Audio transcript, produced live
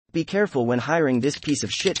Be careful when hiring this piece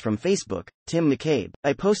of shit from Facebook, Tim McCabe.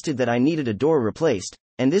 I posted that I needed a door replaced,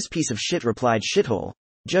 and this piece of shit replied shithole,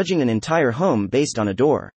 judging an entire home based on a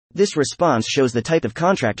door. This response shows the type of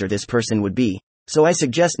contractor this person would be, so I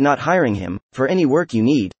suggest not hiring him. For any work you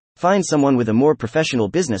need, find someone with a more professional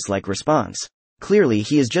business-like response. Clearly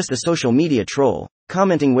he is just a social media troll,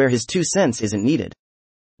 commenting where his 2 cents isn't needed.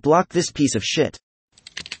 Block this piece of shit.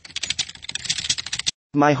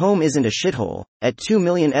 My home isn't a shithole. At $2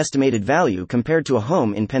 million estimated value compared to a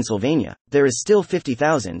home in Pennsylvania, there is still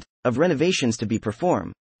 $50,000 of renovations to be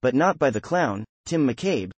performed, but not by the clown, Tim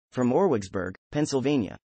McCabe, from Orwigsburg,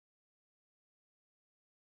 Pennsylvania.